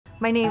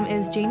My name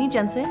is Janie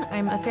Jensen.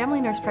 I'm a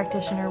family nurse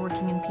practitioner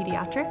working in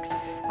pediatrics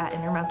at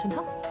Intermountain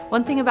Health.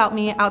 One thing about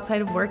me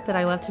outside of work that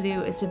I love to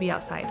do is to be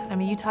outside. I'm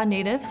a Utah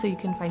native, so you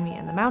can find me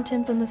in the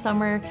mountains in the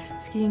summer,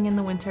 skiing in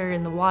the winter,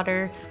 in the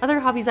water.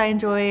 Other hobbies I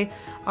enjoy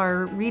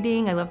are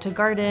reading, I love to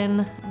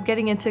garden,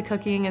 getting into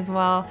cooking as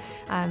well,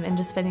 and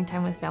just spending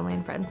time with family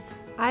and friends.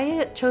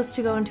 I chose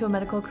to go into a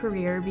medical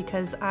career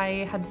because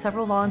I had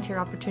several volunteer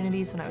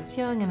opportunities when I was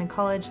young and in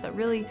college that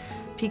really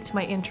piqued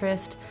my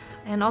interest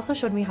and also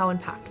showed me how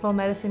impactful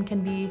medicine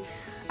can be.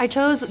 I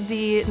chose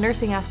the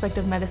nursing aspect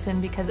of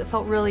medicine because it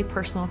felt really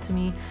personal to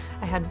me.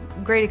 I had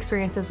great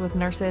experiences with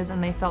nurses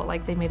and they felt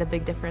like they made a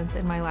big difference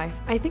in my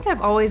life. I think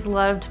I've always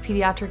loved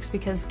pediatrics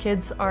because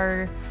kids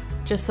are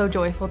just so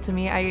joyful to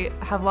me. I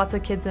have lots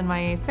of kids in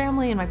my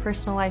family and my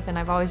personal life, and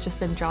I've always just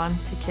been drawn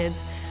to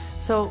kids.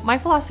 So my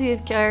philosophy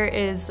of care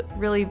is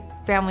really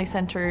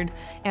family-centered,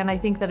 and I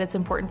think that it's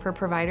important for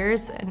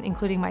providers, and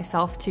including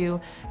myself, to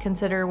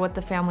consider what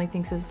the family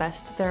thinks is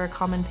best. There are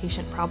common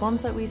patient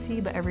problems that we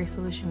see, but every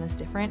solution is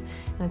different,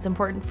 and it's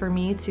important for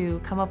me to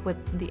come up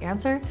with the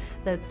answer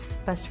that's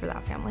best for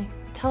that family.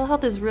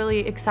 Telehealth is really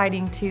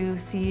exciting to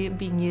see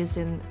being used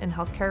in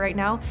healthcare right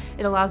now.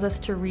 It allows us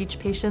to reach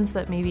patients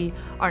that maybe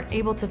aren't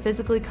able to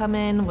physically come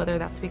in, whether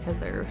that's because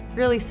they're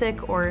really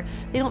sick or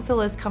they don't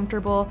feel as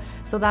comfortable.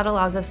 So that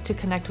allows us to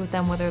connect with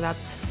them, whether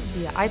that's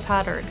via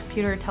iPad or a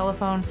computer or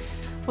telephone.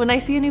 When I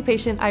see a new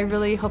patient, I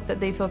really hope that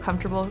they feel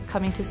comfortable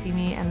coming to see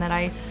me and that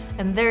I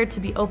am there to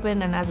be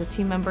open and as a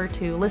team member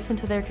to listen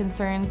to their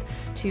concerns,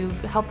 to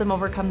help them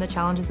overcome the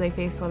challenges they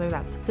face, whether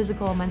that's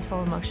physical,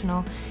 mental,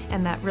 emotional,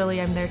 and that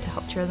really I'm there to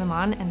help cheer them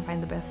on and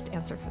find the best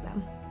answer for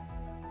them.